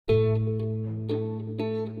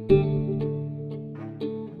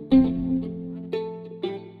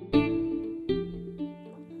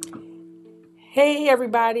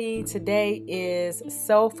everybody. Today is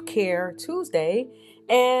Self-Care Tuesday,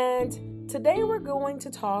 and today we're going to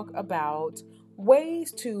talk about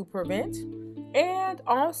ways to prevent and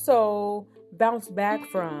also bounce back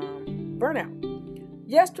from burnout.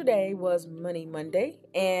 Yesterday was Money Monday,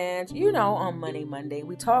 and on Money Monday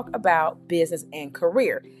we talk about business and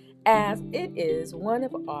career, as it is one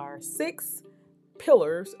of our 6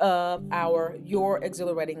 pillars of our Your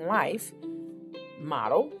Exhilarating Life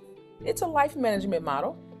model. It's a life management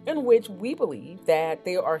model in which we believe that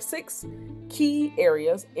there are 6 key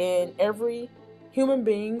areas in every human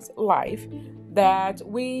being's life that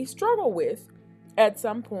we struggle with at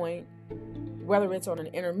some point, whether it's on an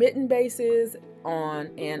intermittent basis, on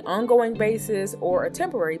an ongoing basis, or a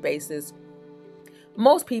temporary basis.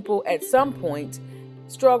 Most people at some point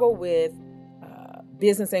struggle with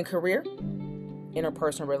business and career,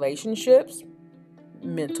 interpersonal relationships,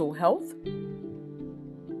 mental health,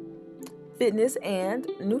 fitness and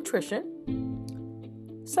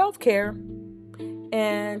nutrition, self-care,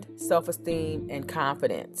 and self-esteem and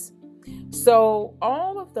confidence. So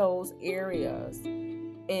all of those areas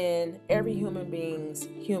in every human being's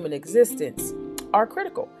human existence are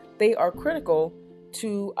critical. They are critical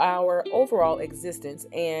to our overall existence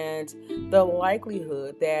and the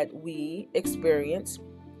likelihood that we experience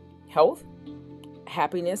health,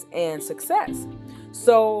 happiness, and success.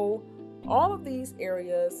 So all of these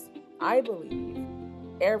areas, I believe,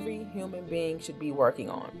 every human being should be working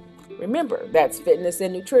on. Remember, that's fitness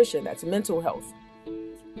and nutrition, that's mental health,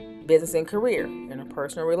 business and career,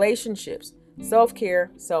 interpersonal relationships, self-care,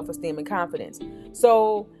 self-esteem, and confidence.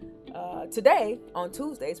 So today, on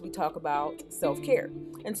Tuesdays, we talk about self-care.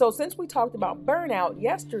 And so since we talked about burnout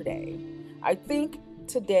yesterday, I think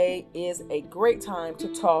today is a great time to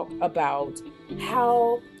talk about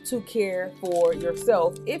how to care for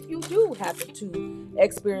yourself if you do happen to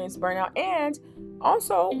experience burnout, and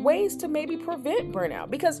also ways to maybe prevent burnout.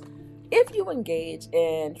 Because if you engage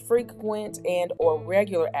in frequent and or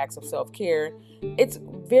regular acts of self-care, it's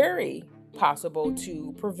very possible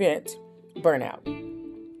to prevent burnout.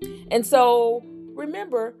 And so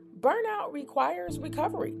remember, burnout requires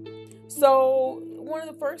recovery. So one of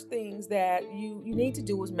the first things that you need to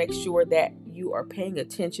do is make sure that you are paying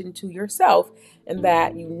attention to yourself and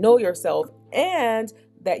that you know yourself and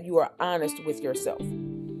that you are honest with yourself.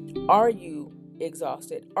 Are you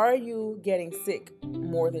exhausted? Are you getting sick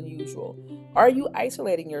more than usual? Are you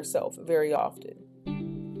isolating yourself very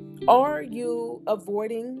often? Are you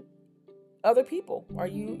avoiding other people? Are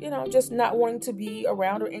you, just not wanting to be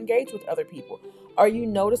around or engage with other people? Are you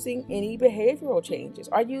noticing any behavioral changes?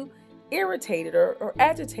 Are you irritated or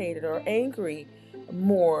agitated or angry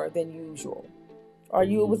more than usual? Are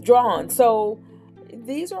you withdrawn? So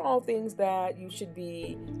these are all things that you should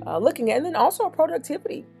be looking at. And then also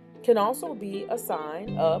productivity can also be a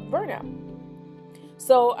sign of burnout.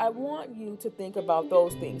 So I want you to think about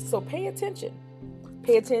those things. So pay attention.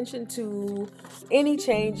 Pay attention to any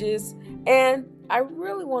changes. And I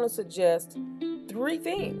really want to suggest 3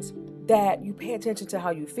 things: that you pay attention to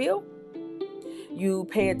how you feel, you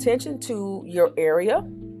pay attention to your area,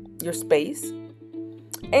 your space,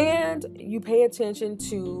 and you pay attention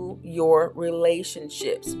to your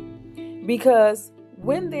relationships. Because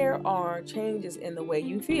when there are changes in the way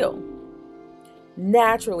you feel,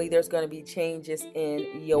 naturally there's going to be changes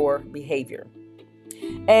in your behavior.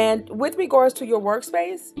 And with regards to your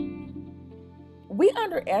workspace, we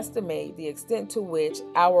underestimate the extent to which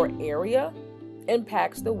our area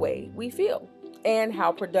impacts the way we feel and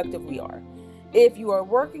how productive we are. If you are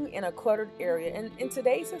working in a cluttered area, and in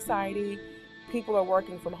today's society, people are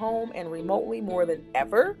working from home and remotely more than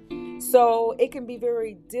ever, so it can be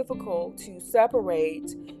very difficult to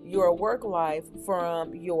separate your work life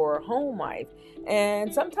from your home life.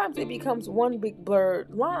 And sometimes it becomes one big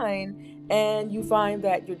blurred line, and you find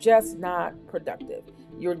that you're just not productive.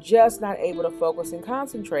 You're just not able to focus and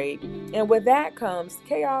concentrate. And with that comes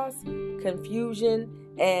chaos,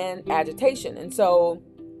 confusion, and agitation. And so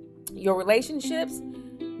your relationships,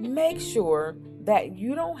 make sure that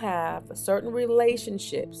you don't have certain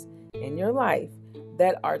relationships in your life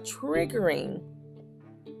that are triggering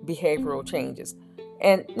behavioral changes.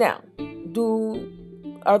 And now,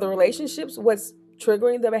 are the relationships what's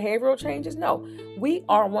triggering the behavioral changes? No, we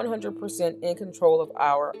are 100% in control of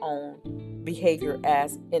our own behavior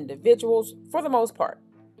as individuals for the most part,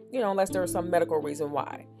 unless there's some medical reason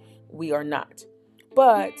why we are not.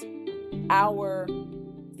 But our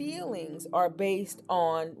feelings are based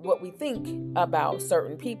on what we think about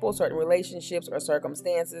certain people, certain relationships, or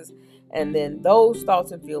circumstances, and then those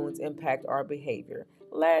thoughts and feelings impact our behavior.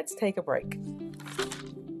 Let's take a break.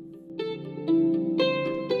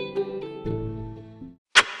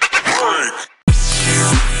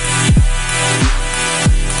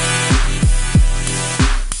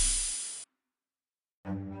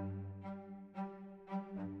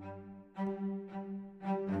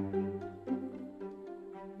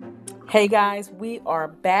 Hey guys, we are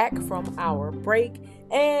back from our break,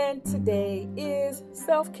 and today is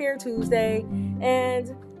Self-Care Tuesday.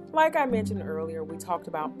 And like I mentioned earlier, we talked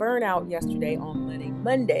about burnout yesterday on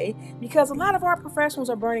Monday because a lot of our professionals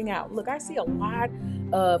are burning out. Look, I see a lot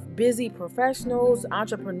of busy professionals,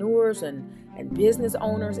 entrepreneurs, and business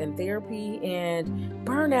owners in therapy, and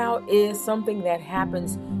burnout is something that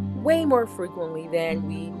happens way more frequently than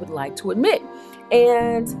we would like to admit.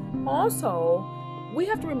 And also, we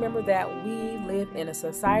have to remember that we live in a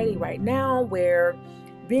society right now where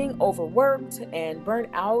being overworked and burnt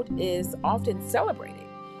out is often celebrated.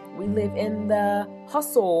 We live in the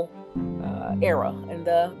hustle era and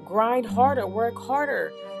the grind harder, work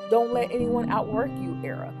harder, don't let anyone outwork you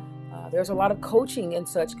era. There's a lot of coaching and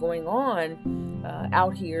such going on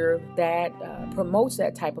out here that promotes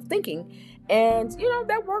that type of thinking. And,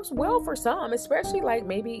 that works well for some, especially like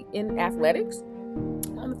maybe in athletics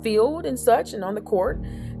on the field and such and on the court.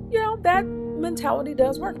 That mentality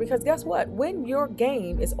does work because guess what? When your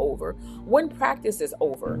game is over, when practice is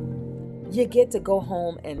over, you get to go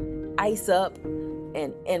home and ice up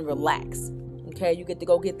and relax. Okay, you get to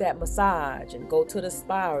go get that massage and go to the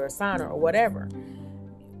spa or sauna or whatever.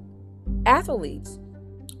 Athletes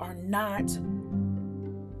are not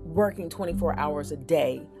working 24 hours a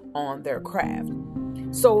day on their craft.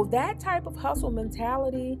 So that type of hustle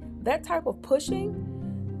mentality, that type of pushing,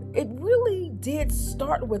 it really did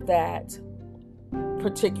start with that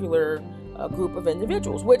particular group of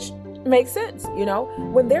individuals, which makes sense.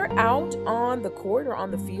 When they're out on the court or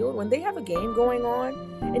on the field, when they have a game going on,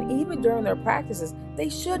 and even during their practices, they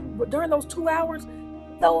should, during those 2 hours,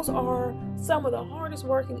 those are some of the hardest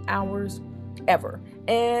working hours ever.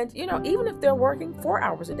 And, even if they're working 4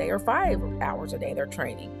 hours a day or 5 hours a day, they're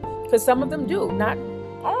training, because some of them do, not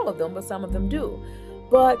all of them, but some of them do.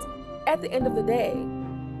 But at the end of the day,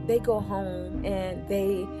 they go home and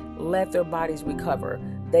they let their bodies recover.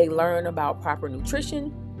 They learn about proper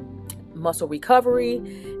nutrition, muscle recovery,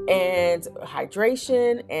 and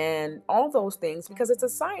hydration, and all those things, because it's a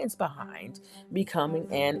science behind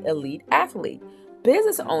becoming an elite athlete.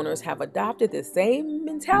 Business owners have adopted the same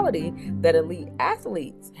mentality that elite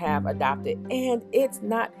athletes have adopted, and it's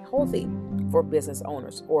not healthy for business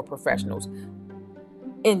owners or professionals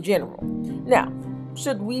in general. Now,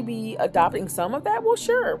 should we be adopting some of that? Well,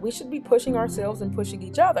 sure, we should be pushing ourselves and pushing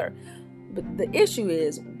each other. But the issue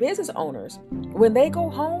is business owners, when they go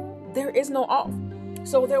home, there is no off.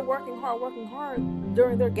 So they're working hard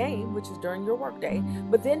during their game, which is during your workday.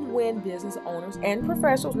 But then when business owners and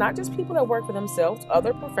professionals, not just people that work for themselves,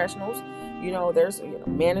 other professionals, there's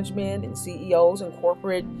management and CEOs and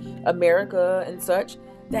corporate America and such,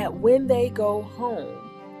 that when they go home,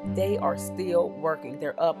 they are still working.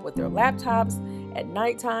 They're up with their laptops at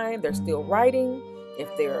nighttime. They're still writing.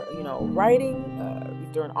 If they're, writing,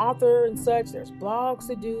 if they're an author and such, there's blogs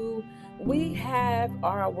to do. We have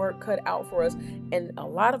our work cut out for us. And a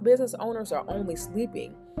lot of business owners are only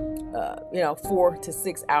sleeping, 4 to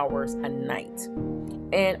 6 hours a night.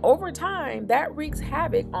 And over time, that wreaks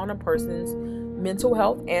havoc on a person's mental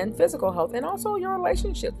health and physical health, and also your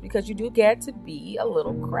relationships, because you do get to be a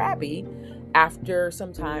little crabby after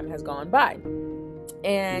some time has gone by.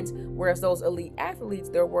 And whereas those elite athletes,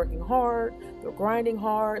 they're working hard, they're grinding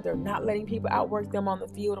hard, they're not letting people outwork them on the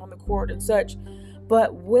field, on the court and such.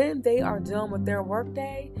 But when they are done with their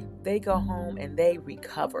workday, they go home and they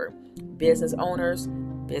recover. Business owners,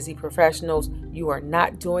 busy professionals, you are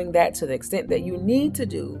not doing that to the extent that you need to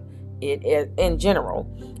do it in general.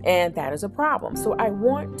 And that is a problem. So I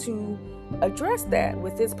want to address that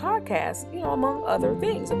with this podcast, among other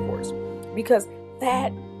things, of course, because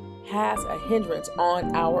that has a hindrance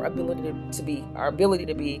on our ability to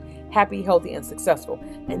be happy, healthy, and successful.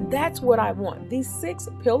 And that's what I want. These 6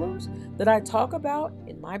 pillars that I talk about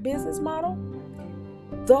in my business model,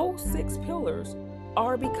 those 6 pillars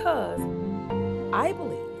are because I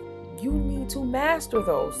believe you need to master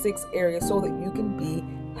those 6 areas so that you can be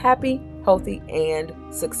happy, healthy, and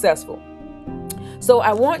successful. So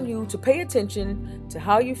I want you to pay attention to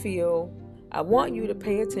how you feel. I want you to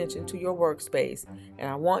pay attention to your workspace, and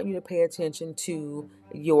I want you to pay attention to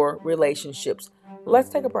your relationships. Let's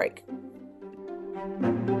take a break.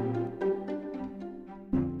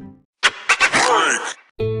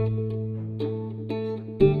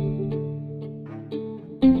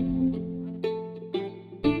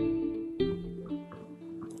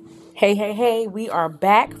 Hey, we are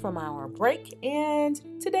back from our break,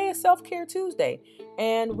 and today is Self-Care Tuesday,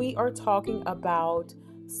 and we are talking about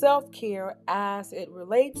self-care as it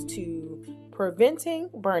relates to preventing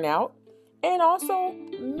burnout and also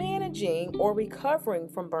managing or recovering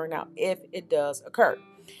from burnout if it does occur.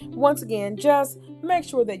 Once again, just make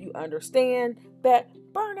sure that you understand that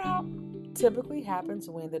burnout typically happens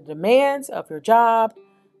when the demands of your job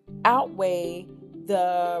outweigh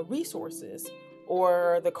the resources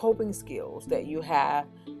or the coping skills that you have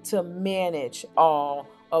to manage all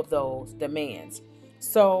of those demands.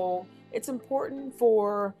 So it's important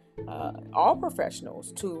for all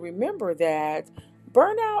professionals to remember that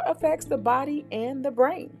burnout affects the body and the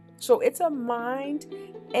brain. So it's a mind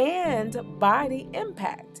and body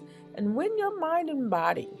impact. And when your mind and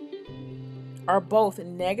body are both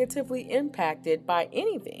negatively impacted by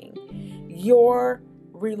anything, your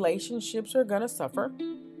relationships are going to suffer.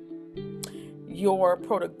 Your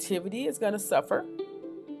productivity is going to suffer.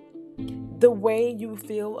 The way you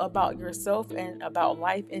feel about yourself and about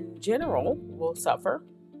life in general will suffer.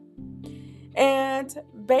 And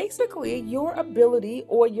basically, your ability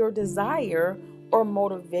or your desire or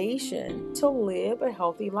motivation to live a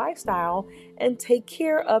healthy lifestyle and take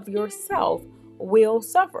care of yourself will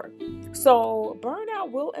suffer. So,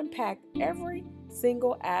 burnout will impact every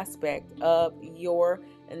single aspect of your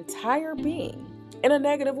entire being in a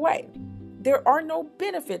negative way. There are no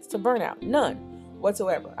benefits to burnout, none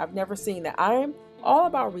whatsoever. I've never seen that. I'm all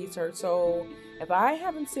about research, so if I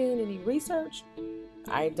haven't seen any research,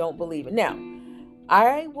 I don't believe it. Now,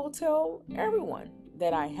 I will tell everyone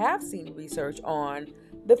that I have seen research on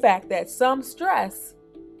the fact that some stress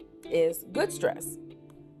is good stress.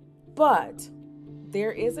 But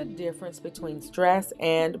there is a difference between stress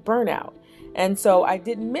and burnout. And so I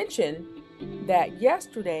did mention that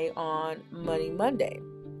yesterday on Money Monday.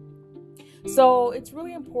 So it's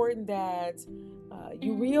really important that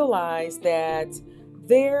you realize that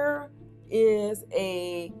there is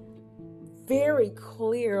a very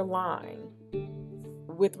clear line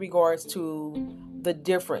with regards to the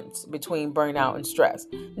difference between burnout and stress.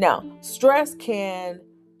 Now, stress can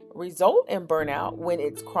result in burnout when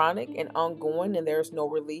it's chronic and ongoing and there's no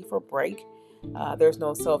relief or break. There's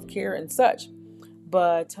no self-care and such.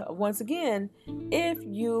 But once again, if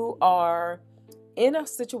you are in a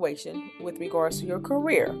situation with regards to your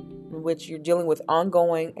career in which you're dealing with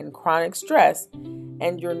ongoing and chronic stress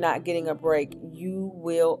and you're not getting a break, you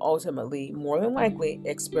will ultimately, more than likely,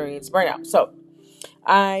 experience burnout. So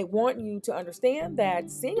I want you to understand that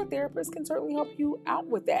seeing a therapist can certainly help you out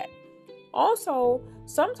with that. Also,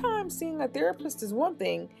 sometimes seeing a therapist is one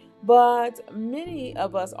thing, but many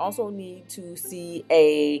of us also need to see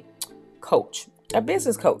a coach, a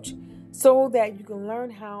business coach, so that you can learn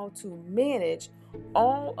how to manage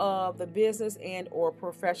all of the business and or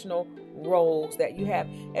professional roles that you have.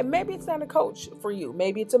 And maybe it's not a coach for you,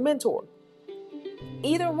 maybe it's a mentor.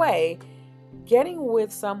 Either way, getting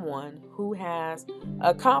with someone who has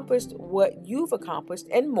accomplished what you've accomplished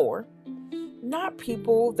and more, not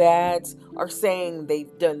people that are saying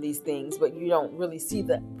they've done these things, but you don't really see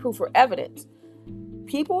the proof or evidence.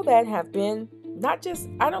 People that have been, not just,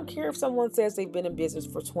 I don't care if someone says they've been in business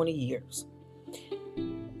for 20 years.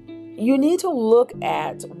 You need to look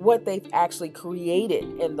at what they've actually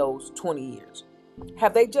created in those 20 years.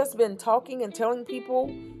 Have they just been talking and telling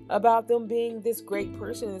people about them being this great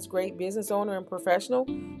person, this great business owner and professional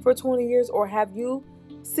for 20 years? Or have you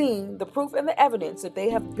seen the proof and the evidence that they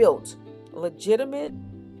have built legitimate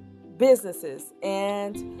businesses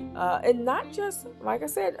and not just, like I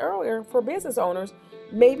said earlier, for business owners?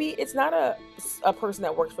 Maybe it's not a person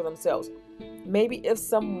that works for themselves. Maybe it's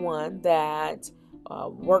someone that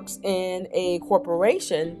works in a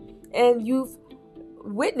corporation and you've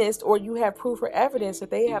witnessed or you have proof or evidence that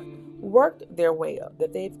they have worked their way up,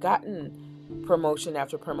 that they've gotten promotion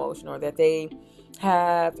after promotion, or that they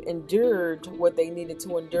have endured what they needed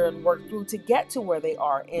to endure and work through to get to where they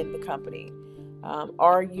are in the company.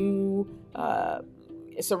 Are you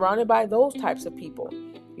surrounded by those types of people?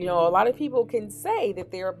 You know, a lot of people can say that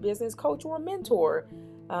they're a business coach or a mentor,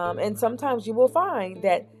 and sometimes you will find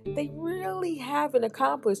that they really haven't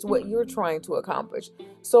accomplished what you're trying to accomplish.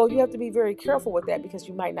 So you have to be very careful with that, because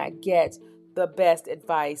you might not get the best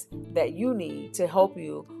advice that you need to help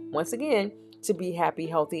you, once again, to be happy,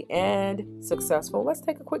 healthy, and successful. Let's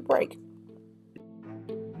take a quick break.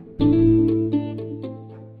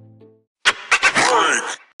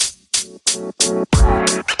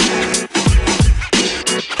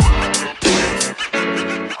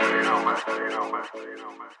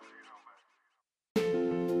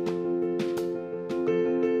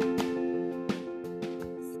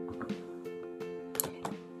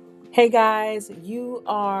 Hey guys, you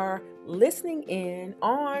are listening in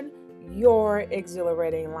on your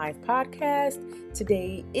Exhilarating Life podcast.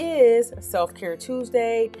 Today is Self-Care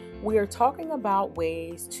Tuesday. We are talking about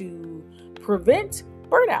ways to prevent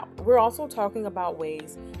burnout. We're also talking about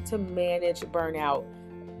ways to manage burnout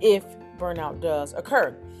if burnout does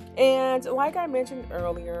occur. And like I mentioned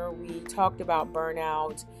earlier, we talked about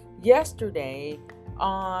burnout yesterday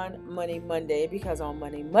on Money Monday, because on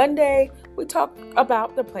Money Monday we talk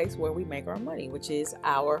about the place where we make our money, which is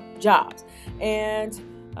our jobs. And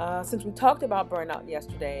since we talked about burnout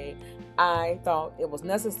yesterday, I thought it was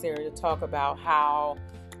necessary to talk about how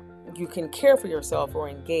you can care for yourself or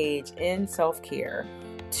engage in self-care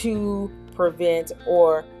to prevent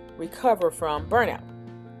or recover from burnout.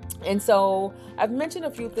 And so I've mentioned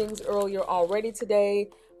a few things earlier already today.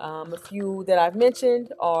 A few that I've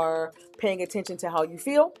mentioned are paying attention to how you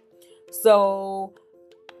feel. So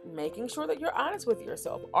making sure that you're honest with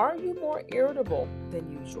yourself. Are you more irritable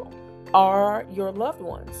than usual? Are your loved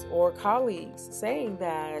ones or colleagues saying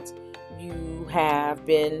that you have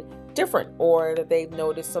been different, or that they've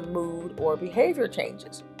noticed some mood or behavior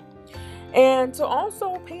changes? And to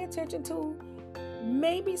also pay attention to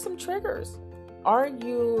maybe some triggers. Are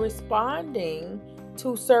you responding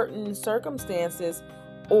to certain circumstances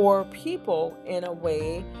or people in a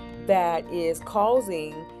way that is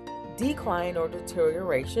causing decline or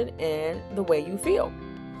deterioration in the way you feel?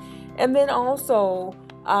 And then also,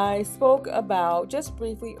 I spoke about just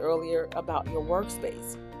briefly earlier about your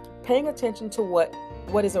workspace, paying attention to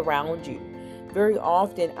what is around you. Very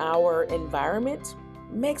often our environment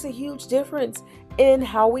makes a huge difference in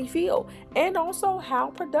how we feel and also how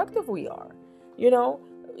productive we are.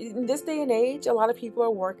 In this day and age, a lot of people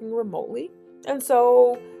are working remotely, and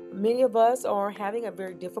so many of us are having a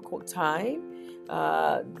very difficult time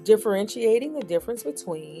differentiating the difference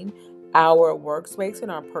between our workspace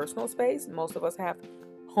and our personal space. Most of us have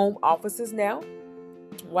home offices now,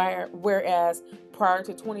 whereas prior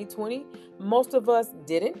to 2020, most of us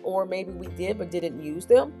didn't, or maybe we did but didn't use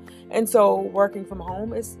them. And so working from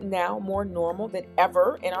home is now more normal than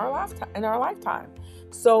ever in our lifetime.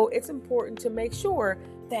 So it's important to make sure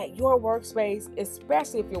that your workspace,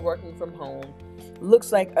 especially if you're working from home,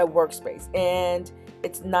 looks like a workspace and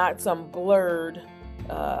it's not some blurred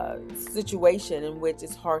situation in which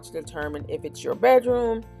it's hard to determine if it's your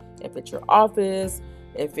bedroom, if it's your office,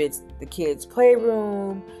 if it's the kids'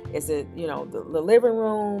 playroom, is it, the living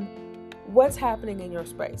room, what's happening in your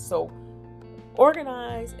space. So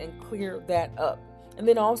organize and clear that up. And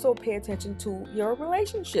then also pay attention to your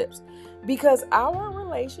relationships, because our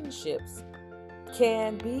relationships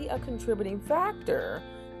can be a contributing factor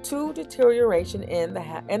to deterioration in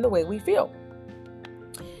the way we feel.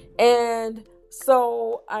 And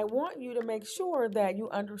so I want you to make sure that you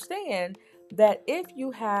understand that if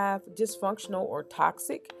you have dysfunctional or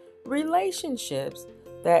toxic relationships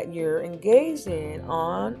that you're engaged in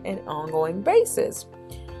on an ongoing basis,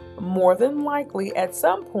 more than likely at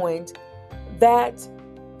some point that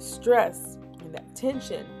stress and that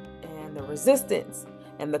tension and the resistance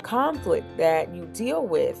and the conflict that you deal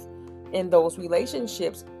with in those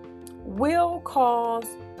relationships will cause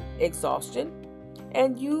exhaustion,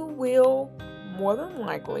 and you will more than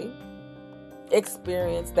likely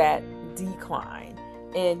experience that decline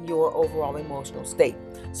in your overall emotional state.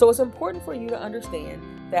 So it's important for you to understand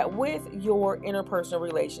that with your interpersonal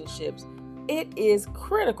relationships, it is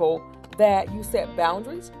critical that you set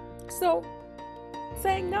boundaries. So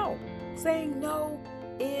saying no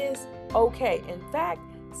is okay. In fact,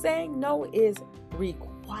 saying no is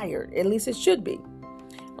required. At least it should be.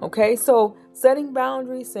 Okay, so setting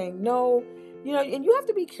boundaries, saying no, and you have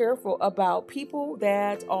to be careful about people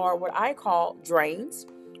that are what I call drains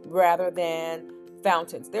rather than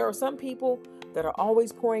fountains. There are some people that are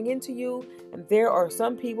always pouring into you, and there are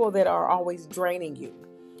some people that are always draining you.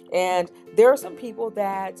 And there are some people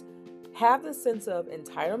that have the sense of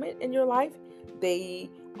entitlement in your life. They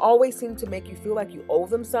always seem to make you feel like you owe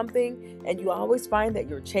them something, and you always find that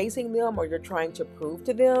you're chasing them or you're trying to prove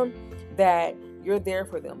to them that you're there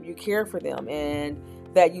for them, you care for them, and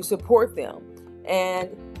that you support them. And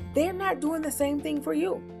they're not doing the same thing for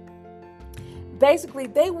you. Basically,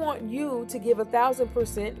 they want you to give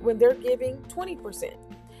 1,000% when they're giving 20%.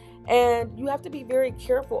 And you have to be very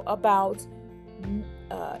careful about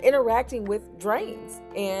interacting with drains.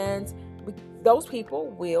 And those people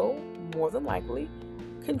will more than likely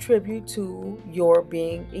contribute to your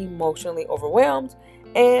being emotionally overwhelmed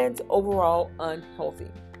and overall unhealthy.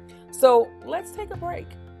 So let's take a break.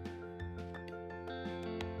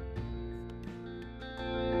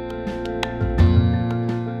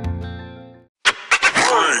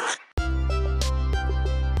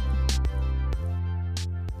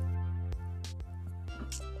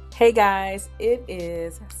 Hey guys, it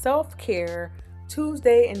is Self-Care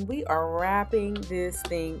Tuesday and we are wrapping this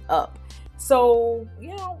thing up. So,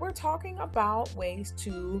 we're talking about ways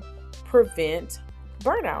to prevent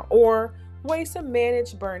burnout, or ways to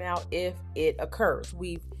manage burnout if it occurs.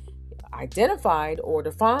 We've identified or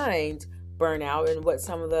defined burnout and what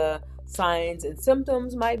some of the signs and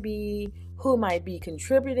symptoms might be, who might be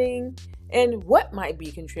contributing, and what might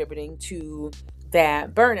be contributing to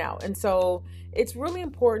that burnout. And so it's really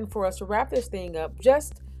important for us to wrap this thing up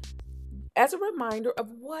just as a reminder of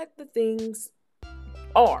what the things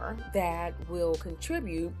are that will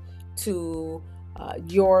contribute to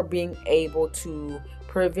your being able to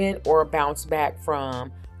prevent or bounce back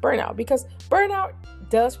from burnout, because burnout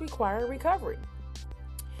does require recovery.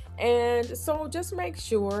 And so just make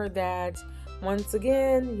sure that, once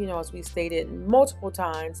again, as we stated multiple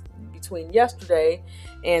times between yesterday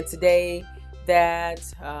and today, that,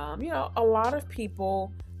 a lot of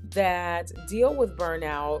people that deal with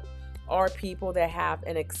burnout are people that have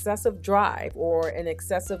an excessive drive or an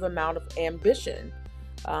excessive amount of ambition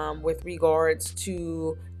with regards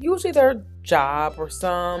to usually their job or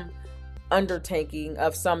some undertaking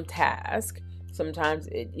of some task. Sometimes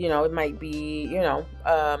it might be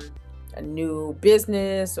a new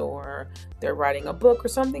business, or they're writing a book or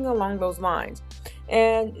something along those lines.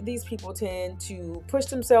 And these people tend to push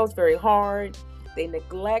themselves very hard. They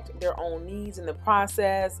neglect their own needs in the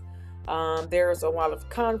process. There's a lot of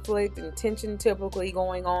conflict and tension typically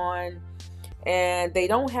going on, and they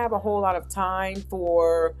don't have a whole lot of time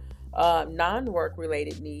for non-work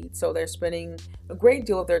related needs. So they're spending a great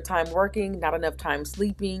deal of their time working, not enough time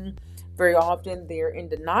sleeping. Very often they're in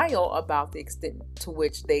denial about the extent to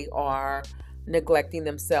which they are neglecting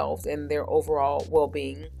themselves and their overall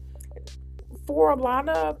well-being. For a lot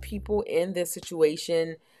of people in this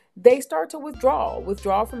situation, they start to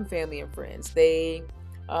withdraw from family and friends. They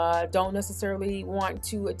don't necessarily want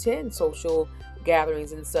to attend social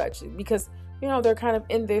gatherings and such, because they're kind of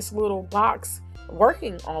in this little box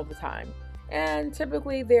working all the time. And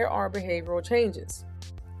typically there are behavioral changes.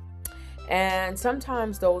 And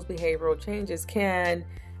sometimes those behavioral changes can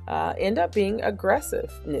end up being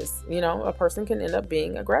aggressiveness. A person can end up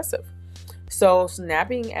being aggressive. So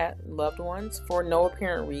snapping at loved ones for no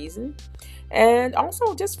apparent reason. And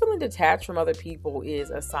also just feeling detached from other people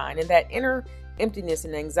is a sign. And that inner emptiness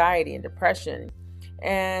and anxiety and depression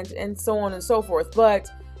and so on and so forth. But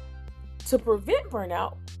to prevent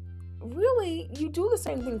burnout, really, you do the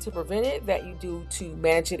same thing to prevent it that you do to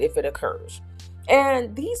manage it if it occurs.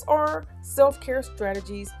 And these are self-care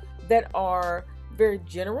strategies that are very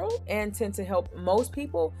general and tend to help most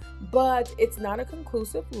people, but it's not a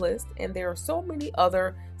conclusive list. And there are so many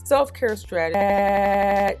other self-care strategies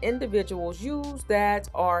that individuals use that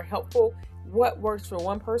are helpful. What works for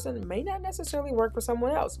one person may not necessarily work for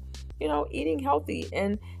someone else. Eating healthy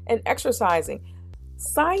and exercising.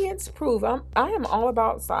 Science proves, I am all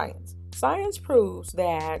about science. Science proves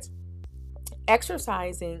that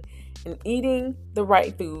exercising and eating the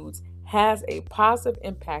right foods has a positive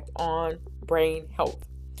impact on brain health.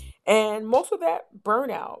 And most of that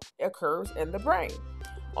burnout occurs in the brain.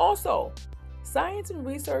 Also, science and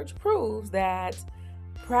research proves that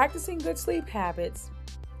practicing good sleep habits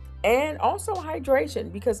and also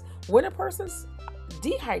hydration, because when a person's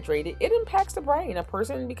dehydrated, it impacts the brain. A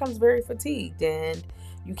person becomes very fatigued and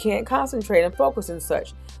you can't concentrate and focus and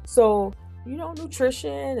such. So,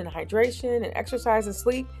 nutrition and hydration and exercise and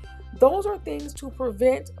sleep, those are things to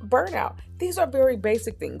prevent burnout. These are very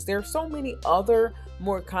basic things. There are so many other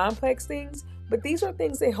more complex things, but these are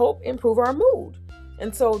things that help improve our mood.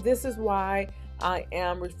 And so this is why I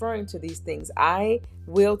am referring to these things. I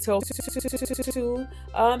will tell to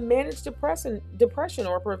manage depression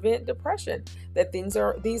or prevent depression. That these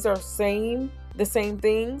are the same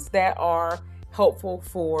things that are helpful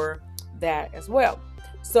for that as well.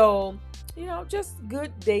 So, just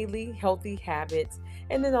good daily healthy habits,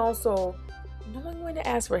 and then also knowing when to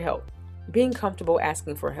ask for help, being comfortable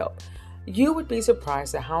asking for help. You would be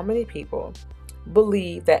surprised at how many people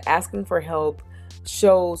believe that asking for help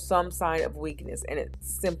shows some sign of weakness, and it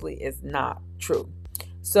simply is not true.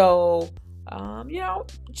 So,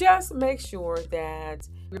 just make sure that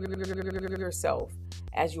yourself,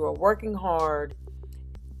 as you are working hard,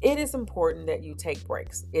 it is important that you take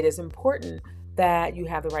breaks. It is important that you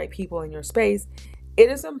have the right people in your space. It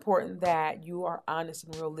is important that you are honest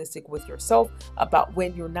and realistic with yourself about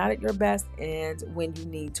when you're not at your best and when you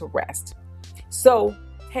need to rest. So,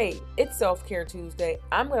 hey, it's Self-Care Tuesday.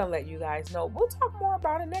 I'm going to let you guys know. We'll talk more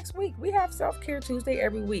about it next week. We have Self-Care Tuesday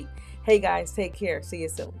every week. Hey guys, take care. See you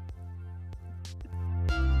soon.